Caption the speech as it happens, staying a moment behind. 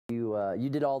you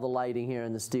did all the lighting here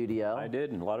in the studio. I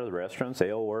did, and a lot of the restaurants,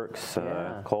 Ale Works,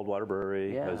 Cold Water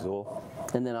Brewery, Azul.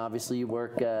 And then obviously you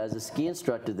work as a ski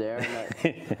instructor there.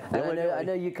 And I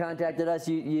know you contacted us.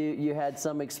 You had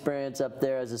some experience up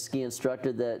there as a ski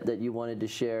instructor that you wanted to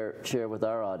share with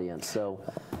our audience. So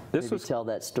maybe tell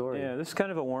that story. Yeah, this is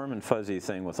kind of a warm and fuzzy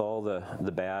thing with all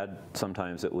the bad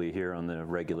sometimes that we hear on the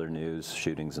regular news,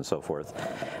 shootings and so forth.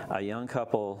 A young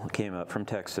couple came up from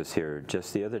Texas here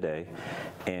just the other day,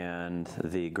 and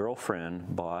the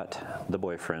girlfriend bought the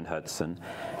boyfriend, Hudson,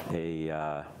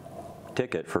 a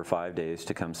ticket for 5 days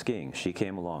to come skiing. She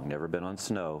came along, never been on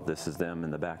snow. This is them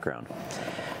in the background.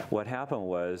 What happened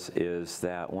is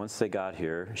that once they got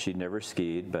here, she'd never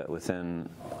skied, but within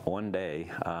one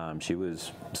day, she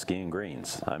was skiing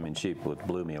greens. I mean, she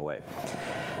blew me away.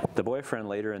 The boyfriend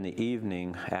later in the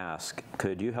evening asked,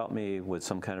 could you help me with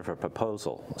some kind of a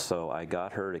proposal? So I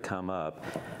got her to come up,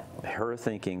 her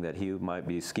thinking that he might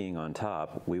be skiing on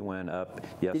top. We went up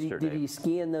yesterday. Did he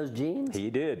ski in those jeans? He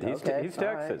did. He's Texas.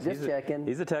 Right. Just checking.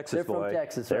 He's a Texas boy. They're from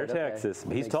Texas, They're right? Texas.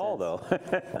 He's tall, though.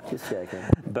 Just checking.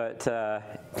 But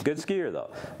good skier,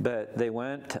 though. But they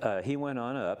went, he went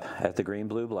on up at the green,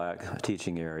 blue, black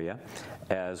teaching area.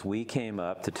 As we came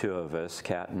up, the two of us,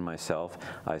 Kat and myself,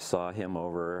 I saw him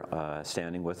over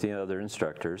standing with the other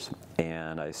instructors,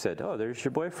 and I said, oh, there's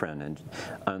your boyfriend. And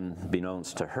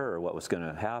unbeknownst to her what was going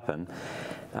to happen,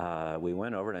 we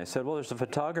went over and I said, well, there's a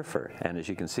photographer. And as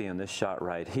you can see in this shot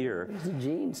right here, there's the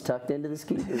jeans tucked into the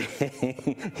ski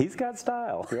boots. He's got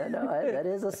style. Yeah, no, that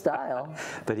is a style.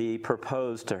 But he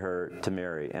proposed to her to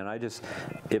marry, and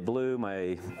it blew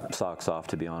my socks off,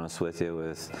 to be honest with you,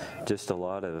 with just a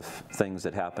lot of things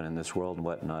that happen in this world and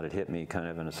whatnot. It hit me kind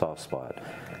of in a soft spot.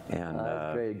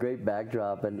 And great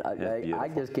backdrop, and I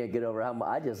just can't get over how much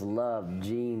I just love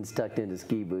jeans tucked into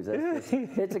ski boots.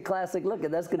 It's a classic look,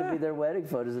 and that's going to be their wedding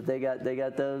photos that they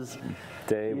got those.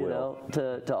 They will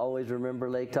to always remember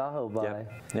Lake Tahoe by.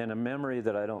 Yep. And a memory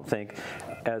that I don't think,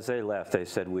 as they left, they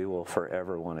said we will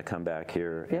forever want to come back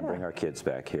here and bring our kids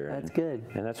back here. That's good.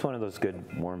 And that's one of those good,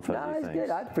 warm, fuzzy things. That's good.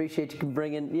 I appreciate you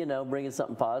bringing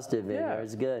something positive in here.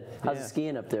 It's good. How's the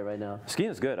skiing up there right now?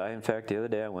 Skiing's good. In fact, the other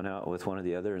day I went out with one of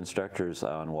the other instructors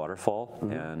on waterfall,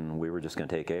 and we were just going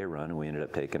to take a run, and we ended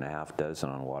up taking a half dozen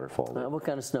on waterfall. What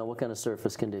kind of snow? What kind of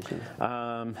surface conditions?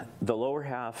 The lower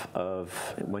half of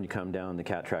when you come down the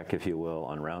cat track, if you will,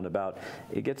 on Roundabout,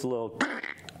 it gets a little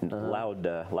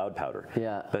loud powder.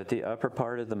 Yeah. But the upper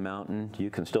part of the mountain, you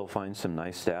can still find some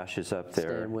nice stashes up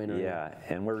there. Stay in winter. Yeah,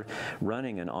 and we're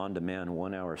running an on-demand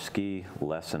 1-hour ski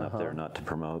lesson up there, not to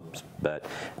promote, but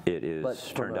it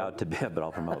is turned out to be, but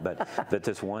I'll promote, but that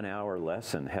this 1-hour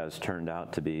lesson has turned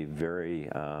out to be very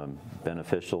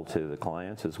beneficial to the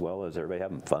clients as well as everybody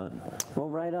having fun. Well,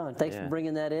 right on. Thanks for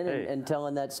bringing that in and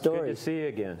telling that story. Good to see you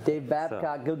again. Dave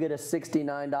Babcock, go get a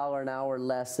 $69 an hour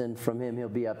lesson from him. He'll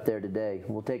be up there today.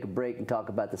 We'll take a break and talk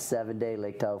about the 7-day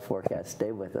Lake Tahoe forecast.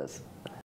 Stay with us.